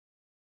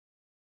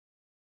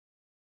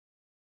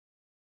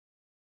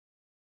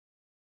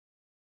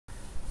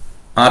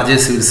RJ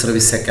Civil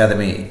Service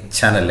Academy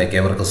ചാനലിലേക്ക്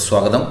ഏവർക്കും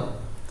സ്വാഗതം.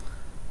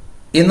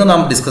 ഇന്ന്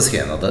നാം ഡിസ്കസ്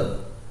ചെയ്യുന്നത്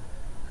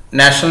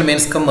national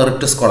means come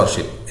merit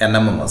scholarship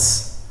NMMS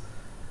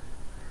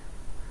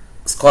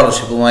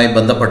സ്കോളർഷിപ്പുമായി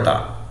ബന്ധപ്പെട്ട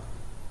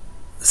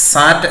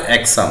സാറ്റ്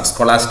exam,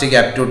 scholastic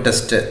aptitude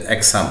test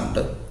exam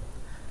ഉണ്ട്.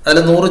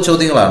 അതിൽ 100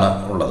 ചോദ്യങ്ങളാണ്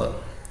ഉള്ളത്.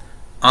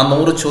 ആ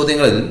 100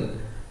 ചോദ്യങ്ങളിൽ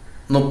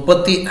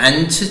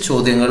 35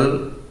 ചോദ്യങ്ങൾ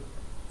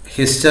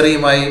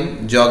ഹിസ്റ്ററിയുമായും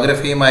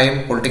ജോഗ്രഫിയുമായും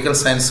പൊളിറ്റിക്കൽ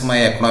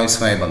സയൻസുമായും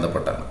എക്കണോമിക്സുമായി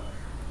ബന്ധപ്പെട്ടാണ്.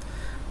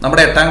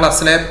 നമ്മുടെ 8ാം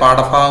ക്ലാസ്സിലെ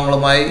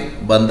പാഠഭാഗങ്ങളുമായി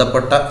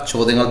ബന്ധപ്പെട്ട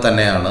ചോദ്യങ്ങൾ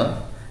തന്നെയാണ്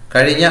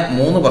കഴിഞ്ഞ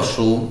 3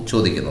 വർഷവും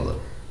ചോദിച്ചിരുന്നത്.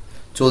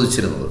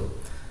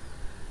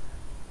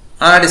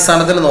 ആ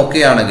അടിസ്ഥാനത്തിൽ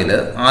നോക്കുകയാണെങ്കിൽ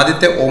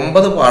ആദ്യത്തെ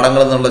 9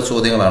 പാഠങ്ങളിൽ നിന്നുള്ള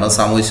ചോദ്യങ്ങളാണ്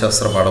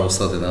സാമൂഹ്യശാസ്ത്ര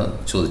പാഠപുസ്തകത്തിൽ നിന്ന്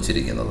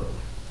ചോദിച്ചിരിക്കുന്നത്.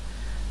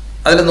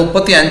 അതിൽ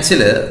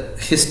 35-ൽ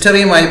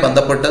ഹിസ്റ്ററിയുമായി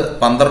ബന്ധപ്പെട്ട്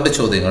 12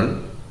 ചോദ്യങ്ങൾ,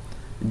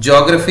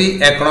 ജോഗ്രഫി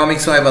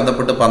എക്കണോമിക്സുമായി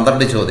ബന്ധപ്പെട്ട്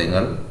 12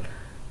 ചോദ്യങ്ങൾ,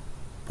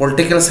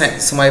 പൊളിറ്റിക്കൽ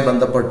സയൻസുമായി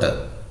ബന്ധപ്പെട്ട്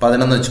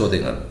 11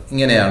 ചോദ്യങ്ങൾ,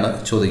 ഇങ്ങനെയാണ്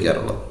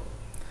ചോദിക്കാറുള്ളത്.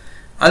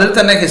 അതിൽ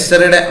തന്നെ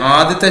ഹിസ്റ്ററിയുടെ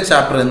ആദ്യത്തെ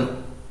ചാപ്റ്ററിൽ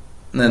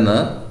നിന്ന്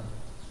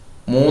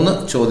 3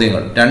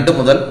 ചോദ്യങ്ങൾ, 2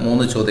 മുതൽ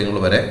 3 ചോദ്യങ്ങൾ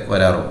വരെ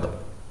വരാറുണ്ട്.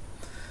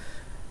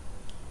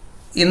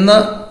 ഇന്ന്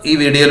ഈ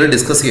വീഡിയോയിൽ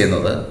ഡിസ്കസ്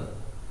ചെയ്യുന്നത്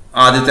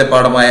ആദ്യത്തെ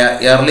പാഠമായ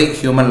ഏർലി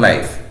ഹ്യൂമൻ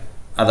ലൈഫ്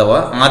അഥവാ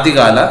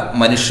ആദ്യകാല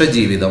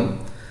മനുഷ്യജീവിതം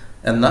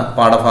എന്ന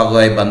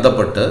പാഠഭാഗവുമായി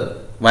ബന്ധപ്പെട്ട്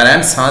വരാൻ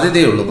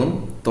സാധ്യതയുള്ളതും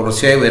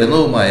തുടർച്ചയായി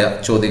വരുന്നതുമായ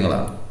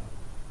ചോദ്യങ്ങളാണ്.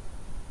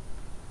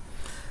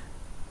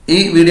 ഈ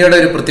വീഡിയോയുടെ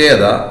ഒരു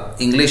പ്രത്യേകത,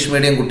 ഇംഗ്ലീഷ്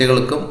മീഡിയം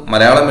കുട്ടികൾക്കും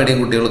മലയാളം മീഡിയം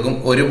കുട്ടികൾക്കും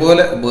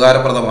ഒരുപോലെ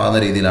ഉപകാരപ്രദമാകുന്ന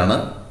രീതിയിലാണ്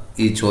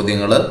ഈ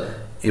ചോദ്യങ്ങൾ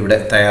ഇവിടെ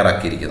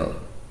തയ്യാറാക്കിയിരിക്കുന്നത്.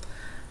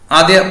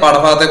 ആദ്യ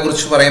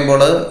പാഠഭാഗത്തെക്കുറിച്ച്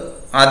പറയുമ്പോൾ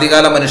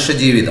ആദ്യകാല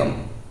മനുഷ്യജീവിതം,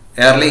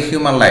 ഏർലി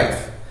ഹ്യൂമൻ ലൈഫ്,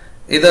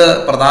 ഇത്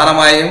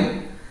പ്രധാനമായും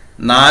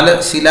 4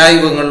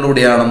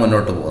 ശിലായുഗങ്ങളിലൂടെയാണ്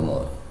മുന്നോട്ട്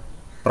പോകുന്നത്.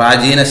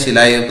 പ്രാചീന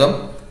ശിലായുഗം,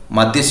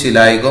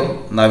 മധ്യശിലായുഗം,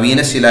 നവീന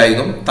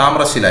ശിലായുഗം,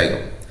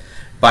 താമ്രശിലായുഗം,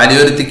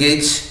 Palaeolithic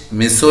age,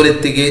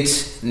 Mesolithic age,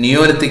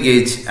 Neolithic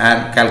age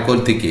and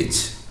Chalcolithic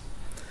age.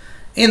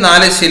 ഈ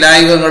 4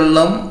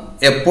 ശിലായുഗങ്ങളിലും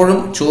എപ്പോഴും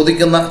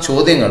ചോദിക്കുന്ന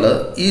ചോദ്യങ്ങൾ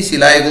ഈ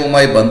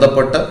ശിലായുഗവുമായി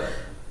ബന്ധപ്പെട്ട്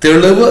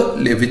തെളിവ്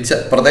ലഭിച്ച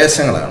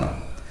പ്രദേശങ്ങളാണ്.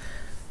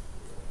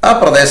 ആ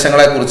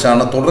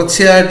പ്രദേശങ്ങളെക്കുറിച്ചാണ്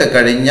തുടർച്ചയായിട്ട്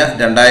കഴിഞ്ഞ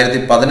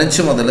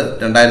 2015 മുതൽ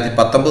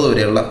 2019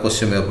 വരെയുള്ള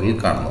ക്വസ്റ്റ്യൻ പേപ്പറിൽ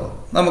കാണുന്നത്.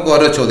 നമുക്ക്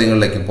ഓരോ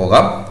ചോദ്യങ്ങളിലേക്ക്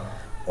പോകാം.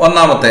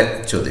 ഒന്നാമത്തെ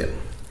ചോദ്യം,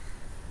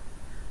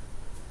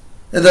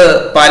 ഇത്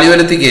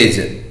പാലിയോലിത്തിക്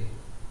ഏജ്,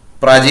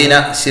 പ്രാചീന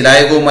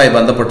ശിലായുഗവുമായി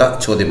ബന്ധപ്പെട്ട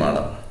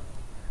ചോദ്യമാണ്.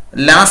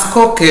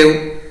 Lascaux cave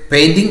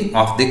painting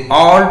of the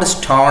old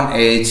stone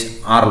age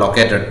are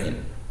located in.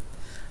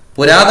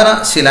 പുരാതന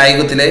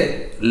ശിലായുഗത്തിലെ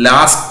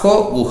ലാസ്കോ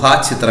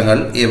ഗുഹാചിത്രങ്ങൾ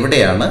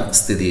എവിടെയാണ്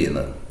സ്ഥിതി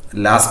ചെയ്യുന്നത്?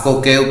 Lascaux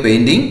cave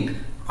painting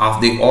of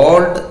the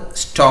old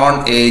stone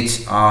age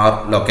are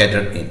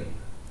located in.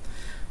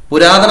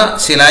 പുരാതന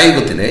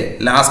ശിലായുഗത്തിലെ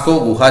ലാസ്കോ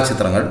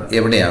ഗുഹാചിത്രങ്ങൾ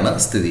എവിടെയാണ്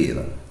സ്ഥിതി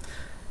ചെയ്യുന്നത്?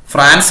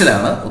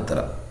 ഫ്രാൻസിലാണ്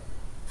ഉത്തരം.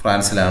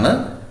 ഫ്രാൻസിലാണ്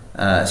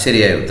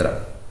ശരിയായ ഉത്തരം.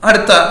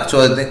 അടുത്ത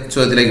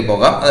ചോദ്യത്തിലേക്ക്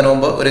പോകാം. അതിനു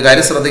മുമ്പ് ഒരു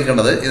കാര്യം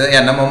ശ്രദ്ധിക്കേണ്ടത്, ഇത്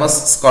NMMS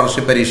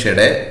സ്കോളർഷിപ്പ്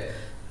പരീക്ഷയുടെ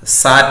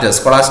സാറ്റ്,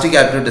 സ്കോളാസ്റ്റിക്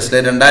ആപ്റ്റിറ്റ്യൂഡ്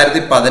ടെസ്റ്റിലെ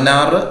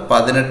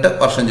 2016-18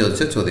 വർഷം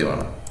ചോദിച്ച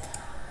ചോദ്യമാണ്.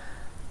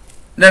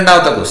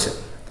 രണ്ടാമത്തെ question,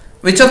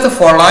 which of the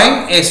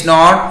following is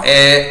not A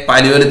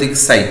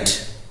Palaeolithic site?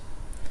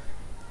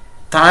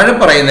 താഴെ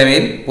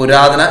പറയുന്നവയിൽ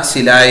പുരാതന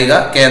ശിലായുഗ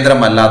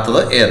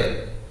കേന്ദ്രമല്ലാത്തത് ഏത്?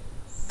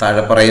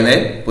 താഴെ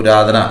പറയുന്നതിൽ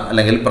പുരാതന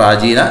അല്ലെങ്കിൽ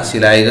പ്രാചീന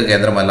ശിലായുഗ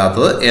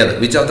കേന്ദ്രമല്ലാത്തത് ഏത്?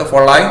 Which of the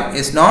following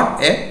is not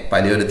A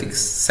Palaeolithic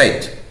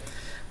site?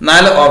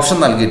 4 option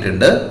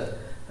നൽകിയിട്ടുണ്ട്.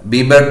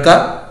 ബീബഡ്ക,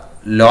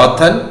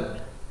 ലോഥൽ,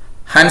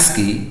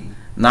 ഹൻസ്കി,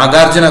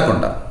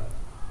 നാഗാർജുനകൊണ്ട.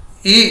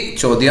 ഈ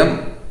ചോദ്യം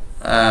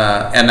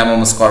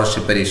NMMS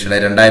സ്കോളർഷിപ്പ് പരീക്ഷയുടെ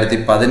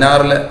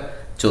 2016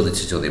 ചോദിച്ച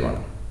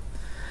ചോദ്യമാണ്.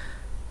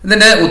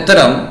 ഇതിൻ്റെ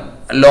ഉത്തരം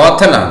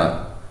ലോഥലാണ്.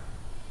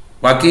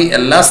 ബാക്കി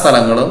എല്ലാ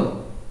സ്ഥലങ്ങളും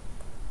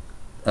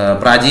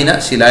പ്രാചീന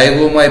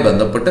ശിലായുഗവുമായി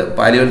ബന്ധപ്പെട്ട്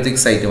പാലിയോലിത്തിക്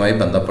സൈറ്റുമായി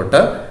ബന്ധപ്പെട്ട്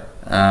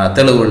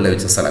തെളിവുകൾ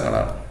ലഭിച്ച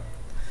സ്ഥലങ്ങളാണ്.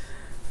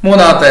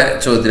 മൂന്നാമത്തെ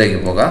ചോദ്യത്തിലേക്ക്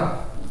പോകാം.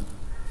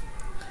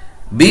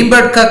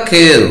 ഭീംബഡ്ക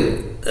cave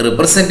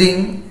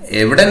റിപ്രസെന്റിംഗ്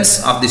evidence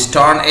of the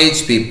stone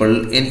age people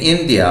in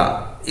India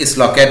is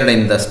located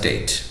in the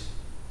state.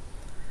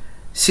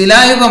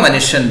 ശിലായുഗ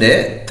മനുഷ്യന്റെ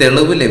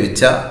തെളിവ്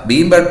ലഭിച്ച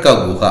ഭീംബഡ്ക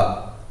ഗുഹ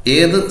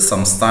ഏത്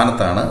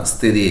സംസ്ഥാനത്താണ്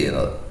സ്ഥിതി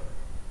ചെയ്യുന്നത്?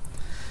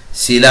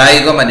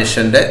 ശിലായുഗ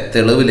മനുഷ്യന്റെ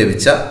തെളിവ്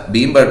ലഭിച്ച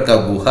ഭീംബഡ്ക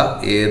ഗുഹ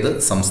ഏത്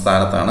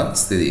സംസ്ഥാനത്താണ്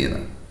സ്ഥിതി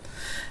ചെയ്യുന്നത്?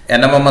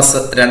 NMMS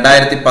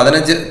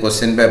 2015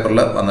 ക്വസ്റ്റ്യൻ പേപ്പറിൽ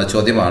വന്ന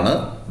ചോദ്യമാണ്.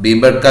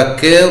 ഭീംബഡ്ക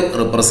cave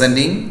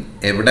റിപ്രസെന്റിംഗ്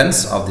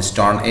evidence of the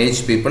stone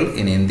age people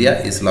in India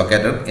is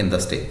located in the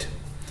state.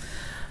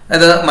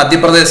 ഇത്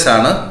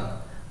മധ്യപ്രദേശാണ്.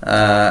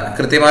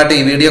 കൃത്യമായിട്ട്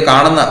ഈ വീഡിയോ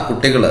കാണുന്ന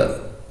കുട്ടികൾ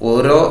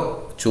ഓരോ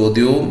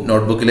ചോദ്യവും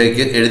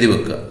നോട്ട്ബുക്കിലേക്ക് എഴുതി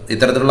വെക്കുക.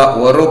 ഇത്തരത്തിലുള്ള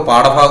ഓരോ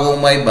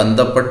പാഠഭാഗവുമായി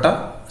ബന്ധപ്പെട്ട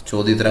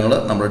ചോദ്യോത്തരങ്ങൾ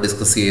നമ്മൾ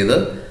ഡിസ്കസ് ചെയ്ത്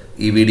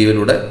ഈ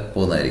വീഡിയോയിലൂടെ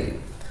പോകുന്നതായിരിക്കും.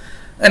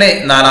 അങ്ങനെ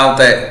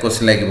 4ാമത്തെ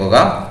ക്വസ്റ്റ്യനിലേക്ക്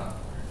പോകാം.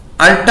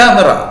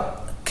 Altamira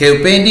cave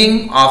painting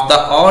of the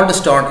old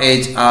stone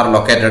age are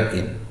located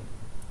in.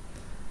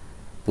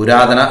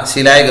 പുരാതന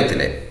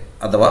ശിലായുഗത്തിലെ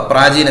അഥവാ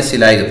പ്രാചീന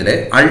ശിലായുഗത്തിലെ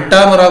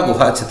അൾട്ടാമിറ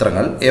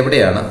ഗുഹാചിത്രങ്ങൾ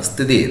എവിടെയാണ്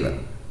സ്ഥിതി ചെയ്യുന്നത്?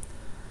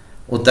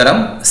 ഉത്തരം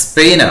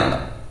സ്പെയിനാണ്.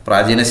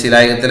 പ്രാചീന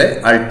ശിലായുഗത്തിലെ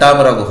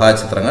അൾട്ടാമിറ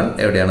ഗുഹാചിത്രങ്ങൾ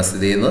എവിടെയാണ്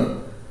സ്ഥിതി ചെയ്യുന്നത്?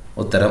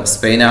 ഉത്തരം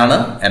സ്പെയിനാണ്.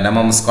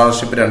 NMM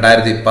സ്കോളർഷിപ്പ്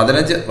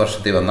 2015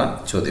 വർഷത്തിൽ വന്ന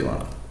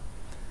ചോദ്യമാണ്.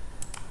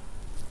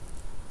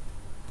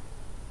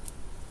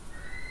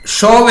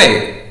 Chauvet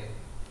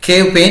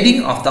cave painting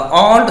of the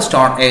old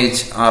Stone Age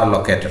are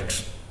located.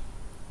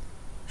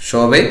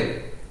 Show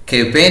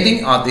cave painting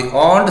of the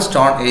old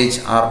Stone Age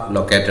are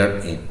located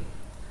in.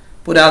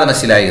 പുരാതന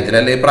ശിലായുഗത്തിലെ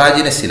അല്ലെങ്കിൽ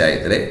പ്രാചീന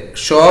ശിലായുഗത്തിലെ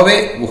ഷോവേ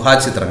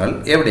ഗുഹാചിത്രങ്ങൾ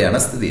എവിടെയാണ്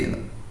സ്ഥിതി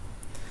ചെയ്യുന്നത്?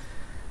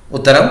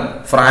 ഉത്തരം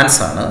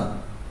ഫ്രാൻസ് ആണ്.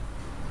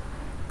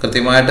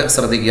 കൃത്യമായിട്ട്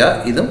ശ്രദ്ധിക്കുക.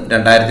 ഇതും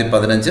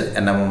 2015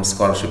 NMM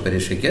സ്കോളർഷിപ്പ്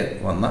പരീക്ഷയ്ക്ക്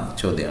വന്ന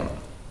ചോദ്യമാണ്.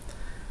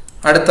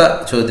 അടുത്ത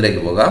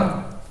ചോദ്യത്തിലേക്ക് പോകാം.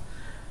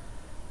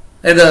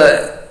 ഇത്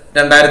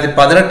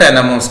 2018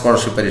 NMM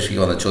സ്കോളർഷിപ്പ്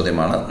പരീക്ഷയ്ക്ക് വന്ന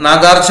ചോദ്യമാണ്.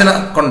 നാഗാർജുന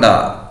കൊണ്ട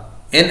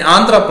ഇൻ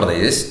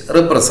ആന്ധ്രാപ്രദേശ്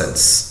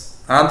റിപ്രസെൻറ്റ്സ്.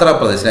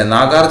 ആന്ധ്രാപ്രദേശിലെ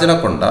നാഗാർജുന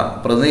കൊണ്ട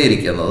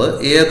പ്രതിനിധീകരിക്കുന്നത്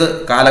ഏത്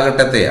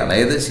കാലഘട്ടത്തെയാണ്?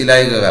 ഏത്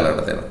ശിലായുഗ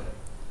കാലഘട്ടത്തെയാണ്?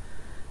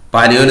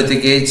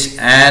 Palaeolithic age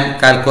and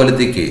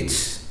Chalcolithic age.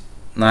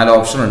 4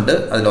 option ഉണ്ട്.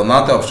 അതിൽ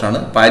ഒന്നാമത്തെ ഓപ്ഷനാണ്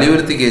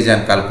Palaeolithic age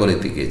and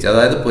Chalcolithic age,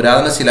 അതായത്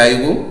പുരാതന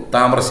ശിലായുഗവും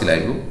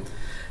താമ്രശിലായുഗവും.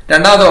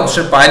 രണ്ടാമത്തെ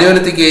option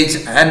Palaeolithic age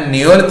and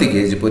Neolithic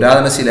age,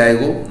 പുരാതന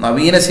ശിലായുഗവും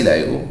നവീന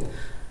ശിലായുഗവും.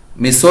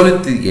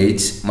 Mesolithic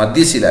age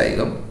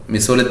മധ്യശിലായുഗം.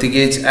 Mesolithic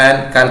age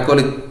and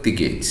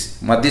Chalcolithic age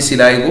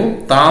മധ്യശിലായുഗവും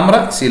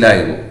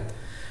താമ്രശിലായുഗവും.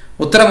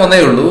 ഉത്തരം ഒന്നേ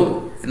ഉള്ളൂ.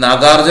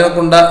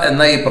 നാഗാർജുനക്കുണ്ട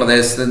എന്ന ഈ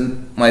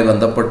പ്രദേശവുമായി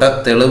ബന്ധപ്പെട്ട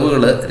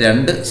തെളിവുകൾ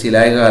 2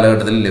 ശിലായുഗ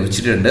കാലഘട്ടത്തിൽ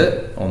ലഭിച്ചിട്ടുണ്ട്.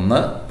 ഒന്ന്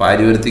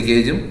പാലിയോലിത്തിക്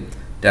ഏജും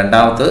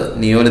രണ്ടാമത്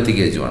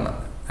നിയോലിത്തിക് ഏജുമാണ്.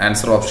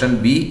 ആൻസർ ഓപ്ഷൻ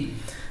ബി,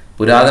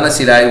 പുരാതന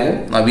ശിലായുഗവും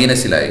നവീന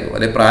ശിലായുഗവും,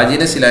 അല്ലെങ്കിൽ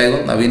പ്രാചീന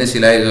ശിലായുഗവും നവീന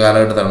ശിലായുഗ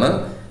കാലഘട്ടത്താണ്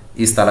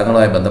ഈ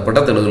സ്ഥലങ്ങളുമായി ബന്ധപ്പെട്ട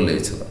തെളിവുകൾ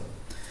ലഭിച്ചത്.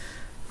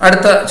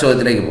 അടുത്ത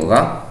ചോദ്യത്തിലേക്ക്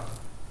പോകാം.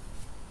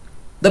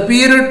 The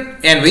period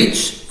in which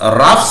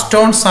rough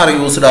stones are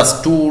used as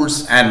tools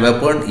and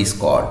weapon is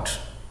called.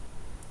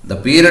 The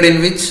period in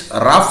which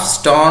rough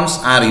stones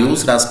are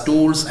used as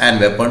tools and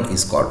weapon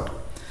is called.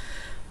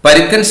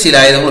 പരുക്കൻ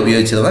ശിലായുധങ്ങൾ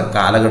ഉപയോഗിച്ചിരുന്ന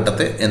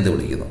കാലഘട്ടത്തെ എന്ത്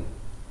വിളിക്കുന്നു?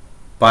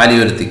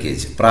 പാലിയോലിത്തിക്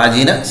ഏജ്,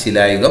 പ്രാചീന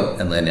ശിലായുഗം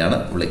എന്ന് തന്നെയാണ്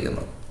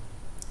വിളിക്കുന്നത്.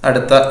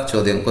 അടുത്ത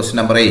ചോദ്യം, question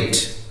number 8.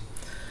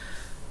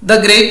 The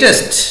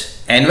greatest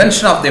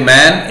invention of the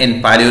man in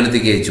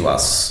Paleolithic age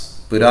was.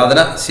 പുരാതന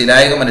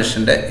ശിലായുഗ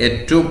മനുഷ്യന്റെ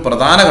ഏറ്റവും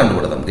പ്രധാന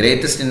കണ്ടുപിടുത്തം,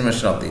 greatest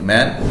invention of the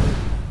man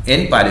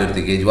in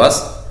Palaeolithic age was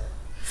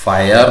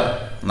fire.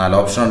 4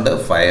 option ഉണ്ട്.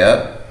 Fire,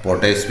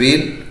 Potter's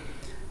wheel,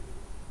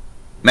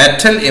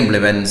 metal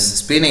implements,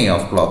 spinning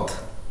of cloth.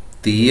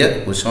 തീയ്,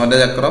 കുശവന്റെ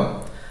ചക്രം,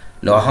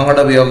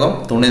 ലോഹങ്ങളുടെ ഉപയോഗം,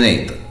 തുണി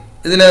നെയ്ത്ത്.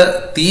 ഇതിൽ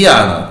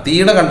തീയാണ്,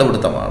 തീയുടെ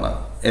കണ്ടുപിടുത്തമാണ്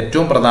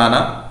ഏറ്റവും പ്രധാന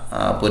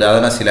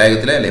പുരാതന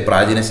ശിലായുഗത്തിലെ അല്ലെങ്കിൽ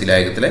പ്രാചീന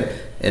ശിലായുഗത്തിലെ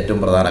ഏറ്റവും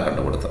പ്രധാന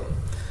കണ്ടുപിടുത്തം.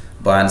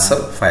 അപ്പോൾ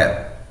answer fire.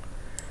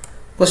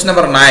 Question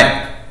number 9.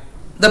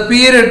 The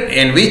period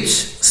in which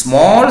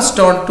small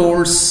stone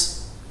tools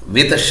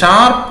with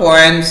sharp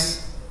points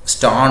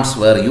stones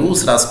were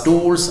used as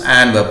tools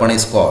and weapon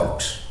is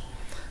called.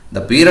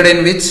 The period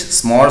in which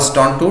small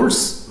stone tools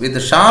with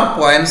sharp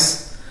points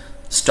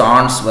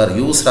stones were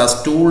used as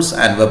tools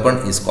and weapon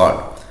is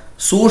called.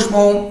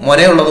 സൂക്ഷ്മവും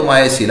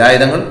മുനയുള്ളതുമായ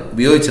ശിലായുധങ്ങൾ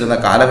ഉപയോഗിച്ചിരുന്ന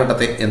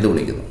കാലഘട്ടത്തെ എന്ത്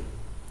വിളിക്കുന്നു?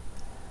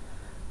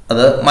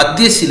 അത്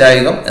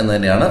മധ്യശിലായുഗം എന്ന്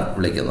തന്നെയാണ്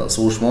വിളിക്കുന്നത്.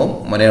 സൂക്ഷ്മവും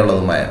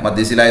മുനയുള്ളതുമായ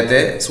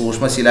മധ്യശിലായുഗത്തെ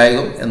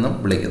സൂക്ഷ്മശിലായുഗം എന്നും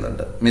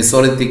വിളിക്കുന്നുണ്ട്.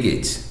 Mesolithic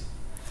age.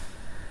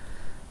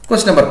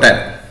 Question number 10.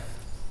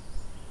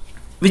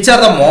 Which are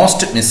the most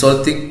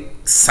Mesolithic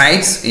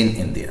sites in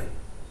India?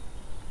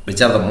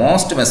 Which are the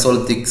most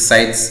Mesolithic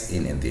sites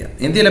in India?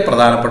 ഇന്ത്യയിലെ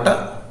പ്രധാനപ്പെട്ട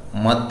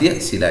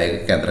മധ്യശിലായുഗ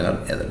കേന്ദ്രങ്ങൾ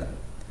ഏതെല്ലാം?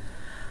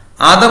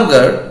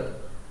 ആദംഗഡ്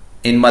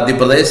in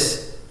Madhya Pradesh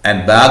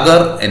and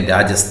bagger in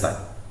Rajasthan.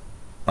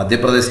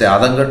 മധ്യപ്രദേശിലെ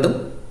ആദംഗഡും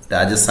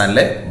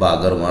രാജസ്ഥാനിലെ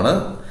ബാഗറുമാണ്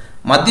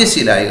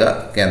മധ്യശിലായുഗ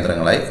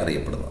കേന്ദ്രങ്ങളായി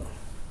അറിയപ്പെടുന്നത്.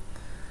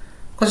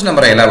 Question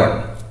number 11.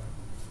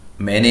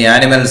 Many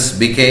animals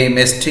became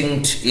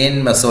extinct in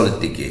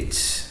Mesolithic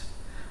age.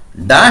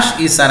 Dash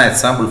is an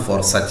example for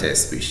such a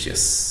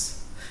species.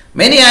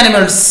 Many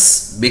animals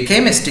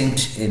became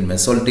extinct in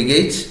Mesolithic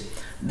age.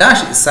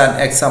 Dash is an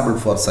example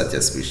for such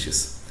a species.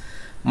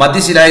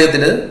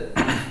 മധ്യശിലായുഗത്തിൽ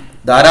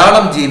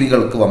ധാരാളം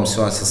ജീവികൾക്ക്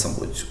വംശനാശം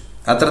സംഭവിച്ചു.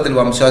 അത്തരത്തിൽ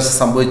വംശനാശം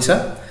സംഭവിച്ച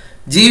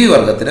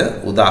ജീവിവർഗത്തിന്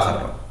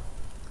ഉദാഹരണം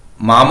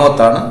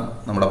മാമോത്താണ്.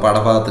 നമ്മുടെ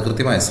പാഠഭാഗത്ത്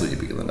കൃത്യമായി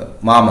സൂചിപ്പിക്കുന്നുണ്ട്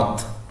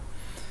mammoth.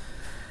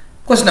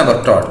 Question number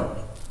 12.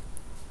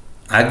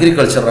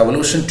 Agriculture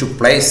revolution to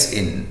place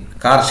in.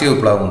 കാർഷിക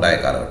വിപ്ലവം ഉണ്ടായ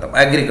കാലഘട്ടം.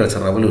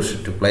 Agriculture revolution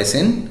to place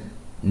in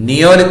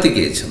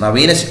Neolithic age.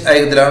 നവീന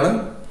ശിലായുഗത്തിലാണ്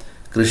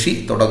കൃഷി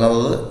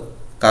തുടങ്ങുന്നത്.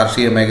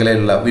 കാർഷിക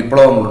മേഖലയിലുള്ള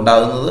വിപ്ലവങ്ങൾ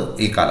ഉണ്ടാകുന്നത്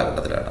ഈ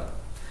കാലഘട്ടത്തിലാണ്.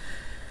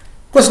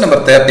 Question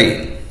number 13.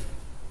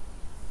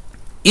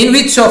 In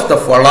which of the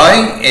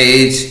following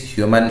age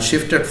human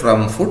shifted from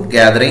food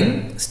gathering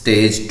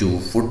stage to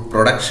food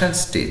production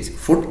stage?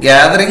 Food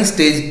gathering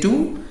stage to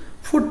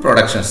food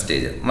production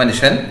stage.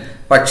 മനുഷ്യൻ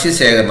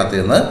ഭക്ഷ്യശേഖരണത്തിൽ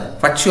നിന്ന്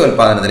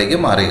ഭക്ഷ്യോൽപാദനത്തിലേക്ക്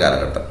മാറിയ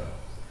കാലഘട്ടം.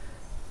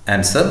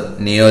 ആൻസർ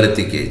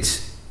നിയോലിത്തിക് ഏജ്,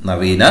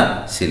 നവീന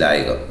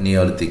ശിലായുഗം,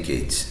 Neolithic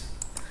age.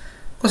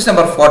 Question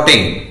number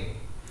 14.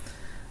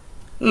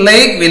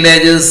 Lake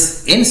villages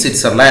in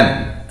Switzerland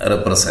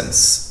represents.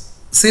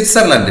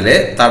 സ്വിറ്റ്സർലൻഡിലെ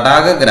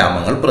തടാക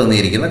ഗ്രാമങ്ങൾ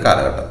പ്രതിനിധീകരിക്കുന്ന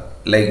കാലഘട്ടം.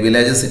 Lake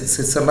villages in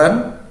Switzerland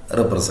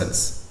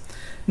represents.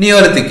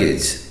 Neolithic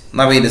age,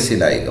 നവീന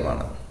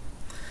ശിലായുഗമാണ്.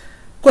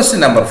 Question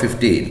number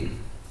 15.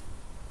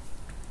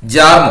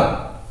 Jarmo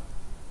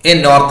in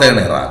northern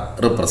Iraq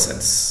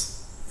represents.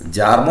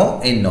 Jarmo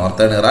in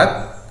northern Iraq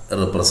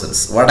represents.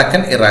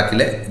 വടക്കൻ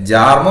ഇറാഖിലെ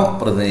Jarmo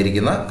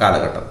പ്രതിനിധീകരിക്കുന്ന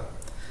കാലഘട്ടം.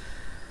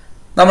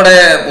 നമ്മുടെ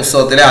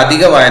പുസ്തകത്തിലെ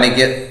അധിക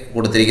വായനയ്ക്ക്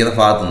കൊടുത്തിരിക്കുന്ന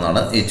ഭാഗത്തു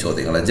നിന്നാണ് ഈ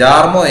ചോദ്യങ്ങൾ.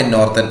 Jarmo in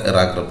northern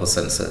Iraq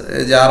represents.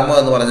 Jarmo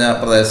എന്ന് പറഞ്ഞ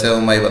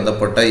പ്രദേശവുമായി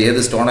ബന്ധപ്പെട്ട ഏത്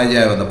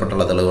സ്റ്റോണേജുമായി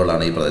ബന്ധപ്പെട്ടുള്ള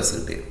തെളിവുകളാണ് ഈ പ്രദേശത്ത്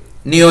കിട്ടിയത്?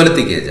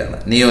 നിയോലിത്തിക് ഏജ് ആണ്.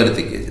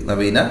 നിയോലിത്തിക് ഏജ്,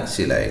 നവീന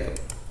ശിലായുഗം.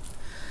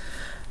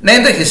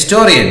 Name the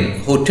historian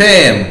who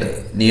termed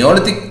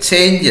Neolithic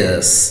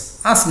changes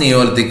as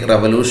Neolithic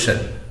revolution.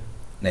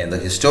 Name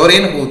the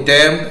historian who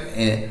termed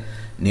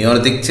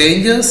Neolithic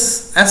changes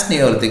as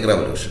Neolithic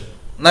revolution.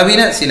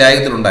 നവീന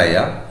ശിലായുഗത്തിലുണ്ടായ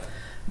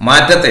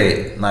മാറ്റത്തെ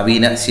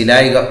നവീന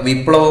ശിലായുഗ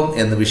വിപ്ലവം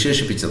എന്ന്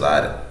വിശേഷിപ്പിച്ചത്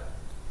ആര്?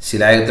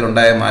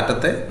 ശിലായുഗത്തിലുണ്ടായ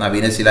മാറ്റത്തെ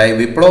നവീന ശിലായുഗ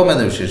വിപ്ലവം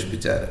എന്ന്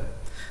വിശേഷിപ്പിച്ചാൽ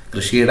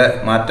കൃഷിയുടെ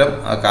മാറ്റം,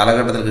 ആ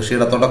കാലഘട്ടത്തിൽ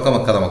കൃഷിയുടെ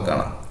തുടക്കമൊക്കെ നമുക്ക്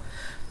കാണാം.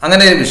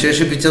 അങ്ങനെ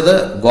വിശേഷിപ്പിച്ചത്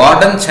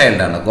Gordon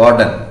ചൈൽഡാണ്.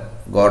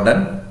 Gordon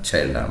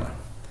ചൈൽഡാണ്.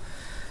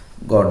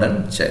 Gordon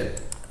child.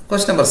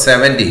 Question number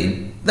 17.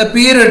 The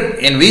period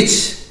in which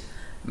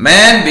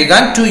man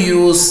began to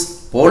use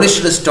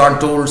polished stone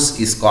tools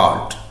is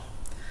called.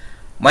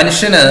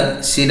 മനുഷ്യന്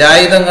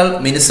ശിലായുധങ്ങൾ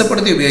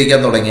മിനുസപ്പെടുത്തി ഉപയോഗിക്കാൻ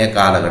തുടങ്ങിയ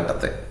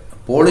കാലഘട്ടത്തെ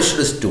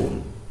polished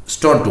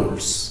stone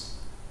tools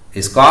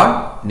is called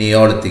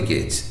Neolithic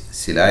age.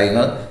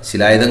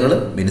 ശിലായുധങ്ങൾ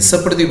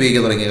മിനുസപ്പെടുത്തി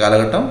ഉപയോഗിക്കാൻ തുടങ്ങിയ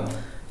കാലഘട്ടം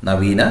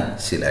നവീന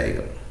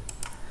ശിലായുഗം.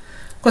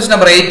 Question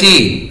number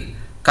 18.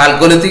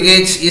 Chalcolithic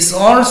age is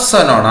also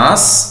known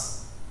as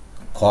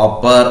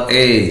Copper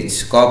age.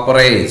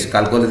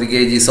 Chalcolithic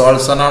age is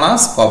also known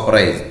as Copper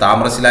age.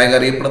 താമ്രശിലായുഗം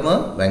അറിയപ്പെടുന്നത്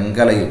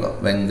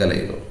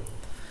വെങ്കലയുഗം.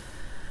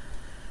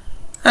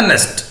 And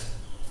next,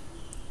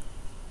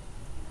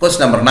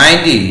 question number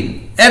 19.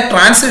 A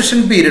transition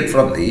period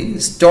from the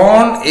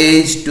Stone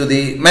Age to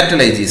the Metal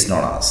Age is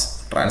known as.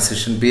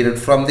 Transition period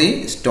from the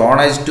Stone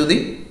Age to the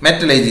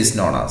Metal Age is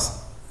known as.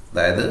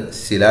 അതായത്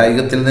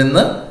ശിലായുഗത്തിൽ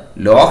നിന്ന്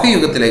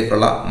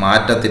ലോഹയുഗത്തിലേക്കുള്ള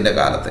മാറ്റത്തിൻ്റെ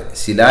കാലത്തെ,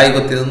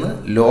 ശിലായുഗത്തിൽ നിന്ന്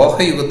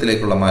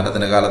ലോഹയുഗത്തിലേക്കുള്ള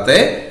മാറ്റത്തിൻ്റെ കാലത്തെ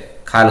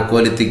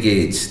Chalcolithic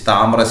age,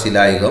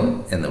 താമ്രശിലായുഗം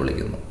എന്ന്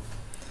വിളിക്കുന്നു.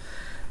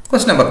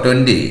 Question number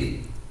 20.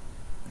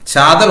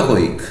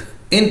 ചാദൽഹോയിക്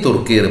in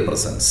Turkey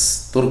represents.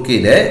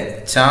 തുർക്കിയിലെ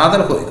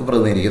ചാദൽഹോയിക്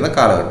പ്രതിനിധീകരിക്കുന്ന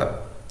കാലഘട്ടം.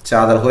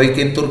 ചാദൽഹോയിക്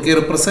ഇൻ തുർക്കി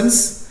റിപ്രസെൻസ്.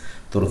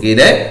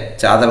 തുർക്കിയിലെ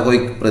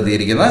ചാദൽഹോയിക്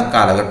പ്രതിനിധീകരിക്കുന്ന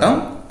കാലഘട്ടം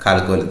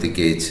Chalcolithic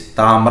age,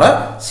 Thamir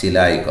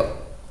ശിലായുഗം.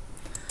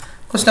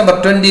 Question number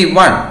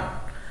 21.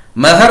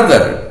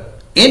 Mehrgarh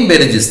in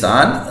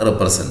ബെലുചിസ്ഥാൻ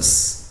represents.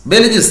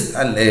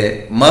 ബെലുചിസ്ഥാനിലെ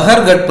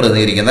Mehrgarh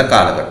പ്രതിനിധീകരിക്കുന്ന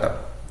കാലഘട്ടം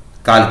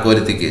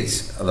കാൽക്കോലിത്തിക് ഏജ്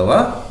അഥവാ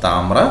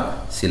Thamir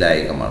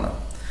ശിലായുഗമാണ്.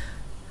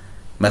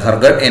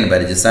 Mehrgarh in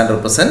ബെലുചിസ്ഥാൻ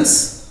represents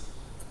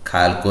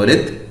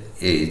Chalcolith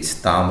age,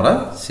 Thamir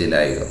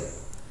ശിലായുഗം.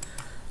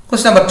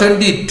 Question number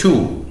 22.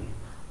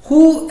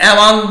 Who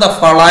among the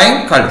following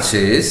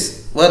cultures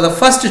were the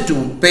first to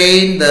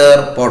paint their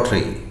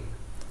pottery?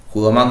 Who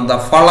among the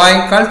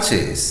following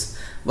cultures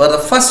were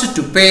the first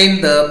to paint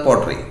their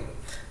pottery?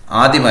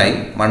 ആദ്യമായി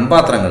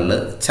മൺപാത്രങ്ങളിൽ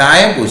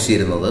ചായം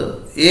പൂശിയിരുന്നത്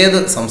ഏത്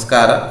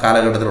സംസ്കാര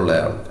കാലഘട്ടത്തിലുള്ള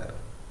ആൾക്കാർ?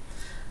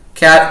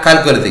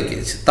 Chalcolithic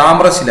age,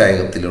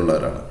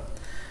 താമ്രശിലായുഗത്തിലുള്ളവരാണ്.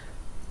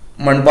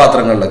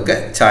 മൺപാത്രങ്ങളിലൊക്കെ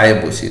ചായം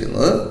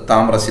പൂശിയിരുന്നത്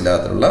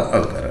താമ്രശിലാത്തിലുള്ള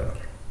ആൾക്കാരാണ്.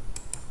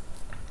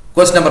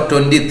 Question number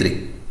 23.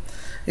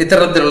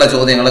 ഇത്തരത്തിലുള്ള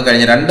ചോദ്യങ്ങൾ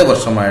കഴിഞ്ഞ 2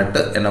 വർഷമായിട്ട്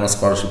NMS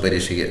സ്കോളർഷിപ്പ്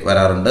പരീക്ഷയ്ക്ക്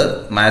വരാറുണ്ട്.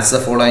 Match the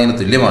ഫോളോയിങ്ങിന്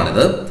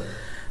തുല്യമാണിത്.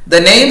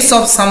 The names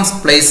of some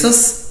places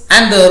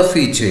and their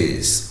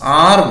features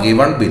are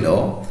given below.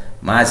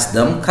 Match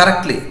them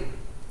correctly.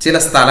 ചില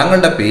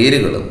സ്ഥലങ്ങളുടെ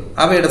പേരുകളും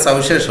അവയുടെ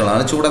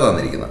സവിശേഷങ്ങളാണ് ചുവടെ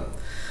തന്നിരിക്കുന്നത്.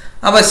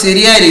 അവ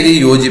ശരിയായ രീതിയിൽ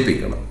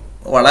യോജിപ്പിക്കണം.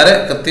 വളരെ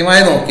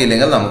കൃത്യമായി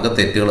നോക്കിയില്ലെങ്കിൽ നമുക്ക്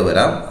തെറ്റുകൾ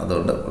വരാം.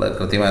 അതുകൊണ്ട് വളരെ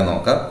കൃത്യമായി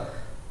നോക്കാം.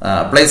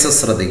 പ്ലേസസ്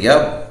ശ്രദ്ധിക്കുക.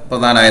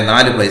 പ്രധാനമായ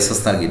 4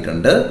 പ്ലേസസ്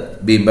നൽകിയിട്ടുണ്ട്.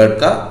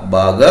 ഭീംബേഡ്ക,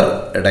 ബാഗർ,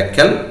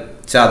 എടക്കൽ,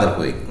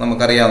 ചാദൽഹോയിക്.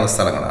 നമുക്കറിയാവുന്ന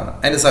സ്ഥലങ്ങളാണ്.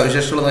 അതിൻ്റെ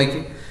സവിശേഷതകൾ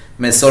നോക്കി.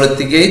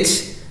 Mesolithic age,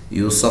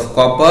 use of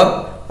copper,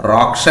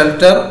 rock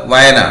shelter,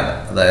 Wayanad.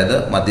 അതായത്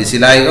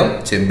മധ്യശിലായുഗം,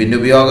 ചെമ്പിൻ്റെ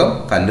ഉപയോഗം,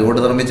 കല്ലുകൊണ്ട്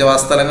നിർമ്മിച്ച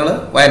വാസസ്ഥലങ്ങൾ,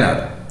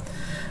 വയനാട്.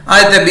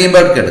 ആദ്യത്തെ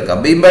ഭീംബേഡ്ക എടുക്കാം.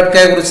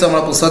 ഭീംബേഡ്കയെ കുറിച്ച്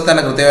നമ്മൾ പുസ്തകത്തിൽ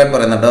തന്നെ കൃത്യമായിട്ട്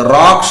പറയുന്നുണ്ട്.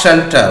 റോക്ക്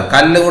ഷെൽട്ടർ,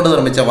 കല്ലുകൊണ്ട്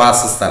നിർമ്മിച്ച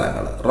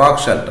വാസസ്ഥലങ്ങൾ.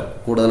 റോക്ക് ഷെൽട്ടർ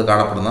കൂടുതൽ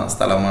കാണപ്പെടുന്ന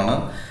സ്ഥലമാണ്.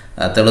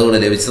 തെളിവുകൾ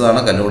ലഭിച്ചതാണ്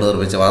കല്ലുകൊണ്ട്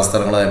നിർമ്മിച്ച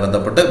വാസസ്ഥലങ്ങളുമായി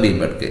ബന്ധപ്പെട്ട്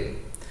ഭീംബേഡ്ക.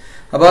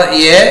 അപ്പോൾ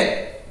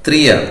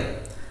A3 ആണ്.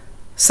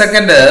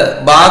 സെക്കൻഡ്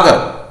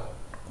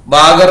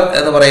ബാഗർ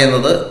എന്ന്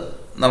പറയുന്നത്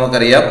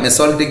നമുക്കറിയാം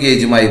മെസോളിത്തിക്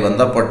ഏജുമായി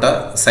ബന്ധപ്പെട്ട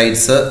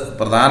സൈറ്റ്സ്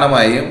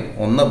പ്രധാനമായും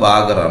ഒന്ന്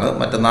ബാഗറാണ്,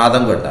 മറ്റ്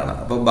നാദംഘട്ടാണ്.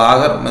 അപ്പോൾ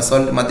ബാഗർ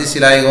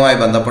മധ്യശിലായുഗവുമായി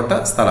ബന്ധപ്പെട്ട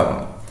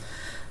സ്ഥലമാണ്.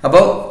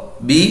 അപ്പോൾ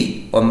B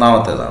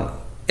ഒന്നാമത്തേതാണ്.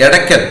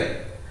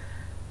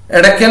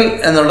 എടക്കൽ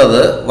എന്നുള്ളത്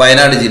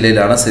വയനാട്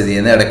ജില്ലയിലാണ് സ്ഥിതി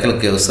ചെയ്യുന്നത്. എടക്കൽ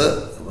കേവ്സ്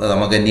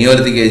നമുക്ക്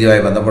നിയോലിത്തിക്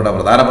ഏജുമായി ബന്ധപ്പെട്ട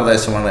പ്രധാന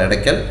പ്രദേശമാണ്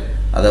എടക്കൽ.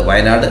 അത്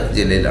വയനാട്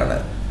ജില്ലയിലാണ്.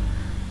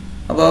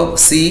 അപ്പോൾ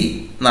C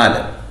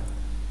 4.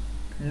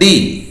 D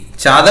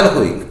ചാദൽ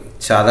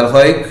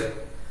ഹോയ്ക്ക്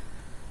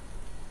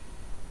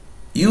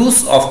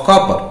use of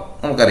copper.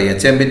 നമുക്കറിയാം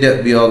ചെമ്പിൻ്റെ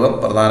ഉപയോഗം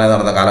പ്രധാനമായി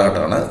നടന്ന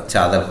കാലഘട്ടമാണ്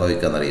ചാദൽ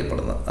ഹോയ്ക്ക്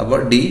എന്നറിയപ്പെടുന്നത്. അപ്പോൾ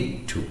ഡി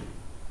 2.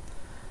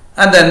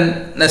 ആൻഡ് ദെൻ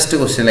നെക്സ്റ്റ്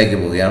ക്വസ്റ്റ്യനിലേക്ക്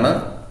പോവുകയാണ്.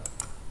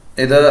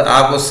 ഇത് ആ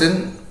ക്വസ്റ്റ്യൻ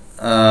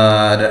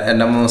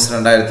Nmms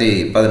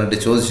 2018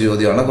 ചോദിച്ച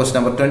ചോദ്യമാണ്. Question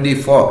number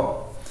 24.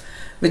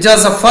 Which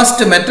was the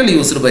first metal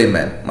used by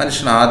മാൻ?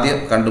 മനുഷ്യൻ ആദ്യം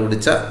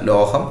കണ്ടുപിടിച്ച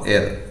ലോഹം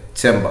ഏത്?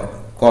 ചെമ്പാണ്,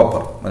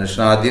 കോപ്പർ.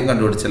 മനുഷ്യൻ ആദ്യം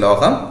കണ്ടുപിടിച്ച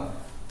ലോഹം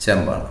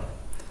ചെമ്പാണ്.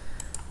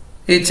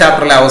 ഈ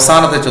ചാപ്റ്ററിലെ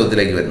അവസാനത്തെ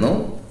ചോദ്യത്തിലേക്ക് വരുന്നു.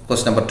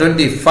 Question number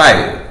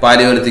 25.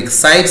 Palaeolithic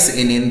sites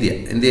in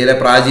ഇന്ത്യയിലെ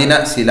പ്രാചീന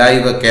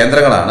ശിലായുഗ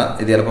കേന്ദ്രങ്ങളാണ്.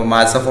 ഇത് ചിലപ്പോൾ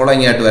മാത്സ്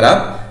ഫോളോയിങ് ആയിട്ട് വരാം.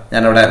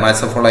 ഞാനിവിടെ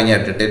മാത്സ് ഫോളോയിങ്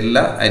ആയിട്ട് ഇട്ടിട്ടില്ല.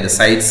 അതിൻ്റെ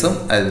സൈറ്റ്സും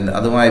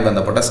അതുമായി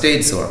ബന്ധപ്പെട്ട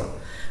സ്റ്റേറ്റ്സുമാണ്.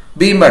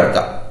 ഭീംബട്ക,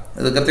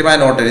 ഇത് കൃത്യമായ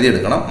നോട്ട്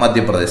എഴുതിയെടുക്കണം.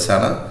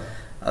 മധ്യപ്രദേശാണ്.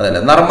 അതല്ല,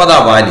 Narmada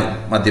Valley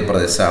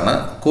മധ്യപ്രദേശാണ്.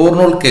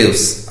 Kurnool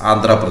caves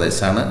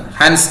ആന്ധ്രാപ്രദേശാണ്.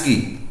 ഹാൻസ്കി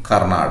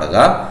Karnataka.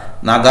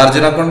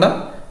 നാഗാർജുനക്കൊണ്ട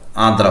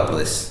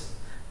Andhra Pradesh.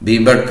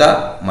 ഭീംബട്ക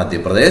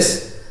Madhya Pradesh.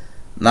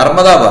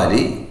 Narmada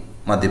Valley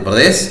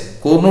Madhya Pradesh.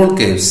 Kurnool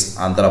caves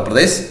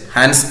Andhra Pradesh.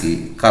 ഹാൻസ്കി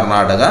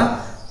Karnataka.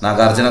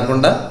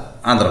 നാഗാർജുനക്കൊണ്ട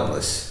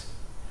Andhra Pradesh.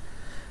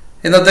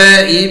 ഇന്നത്തെ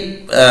ഈ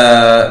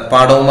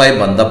പാഠവുമായി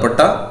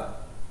ബന്ധപ്പെട്ട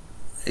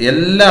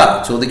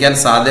ചോദിക്കാൻ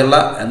സാധ്യതയുള്ള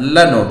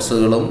എല്ലാ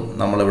നോട്ട്സുകളും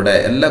നമ്മളിവിടെ,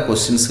 എല്ലാ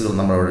ക്വസ്റ്റ്യൻസുകളും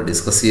നമ്മളിവിടെ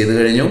ഡിസ്കസ് ചെയ്ത്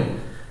കഴിഞ്ഞു.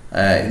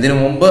 ഇതിനു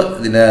മുമ്പ്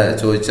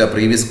ചോദിച്ച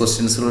പ്രീവിയസ്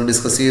ക്വസ്റ്റ്യൻസുകൾ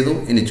ഡിസ്കസ് ചെയ്തു.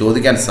 ഇനി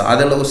ചോദിക്കാൻ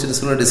സാധ്യതയുള്ള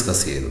ക്വസ്റ്റ്യൻസുകൾ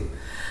ഡിസ്കസ് ചെയ്തു.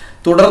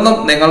 തുടർന്നും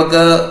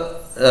നിങ്ങൾക്ക്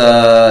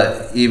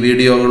ഈ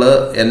വീഡിയോകൾ,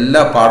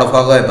 എല്ലാ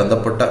പാഠഭാഗവുമായി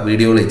ബന്ധപ്പെട്ട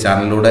വീഡിയോകൾ ഈ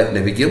ചാനലിലൂടെ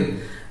ലഭിക്കും.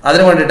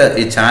 അതിനു വേണ്ടിയിട്ട്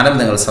ഈ ചാനൽ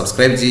നിങ്ങൾ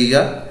സബ്സ്ക്രൈബ്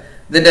ചെയ്യുക.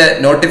 ഇതിൻ്റെ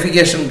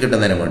നോട്ടിഫിക്കേഷൻ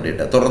കിട്ടുന്നതിന്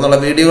വേണ്ടിയിട്ട്, തുടർന്നുള്ള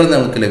വീഡിയോകൾ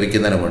നിങ്ങൾക്ക്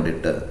ലഭിക്കുന്നതിന്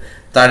വേണ്ടിയിട്ട്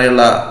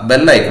താഴെയുള്ള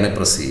ബെൽ ഐക്കണിൽ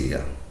പ്രസ് ചെയ്യുക.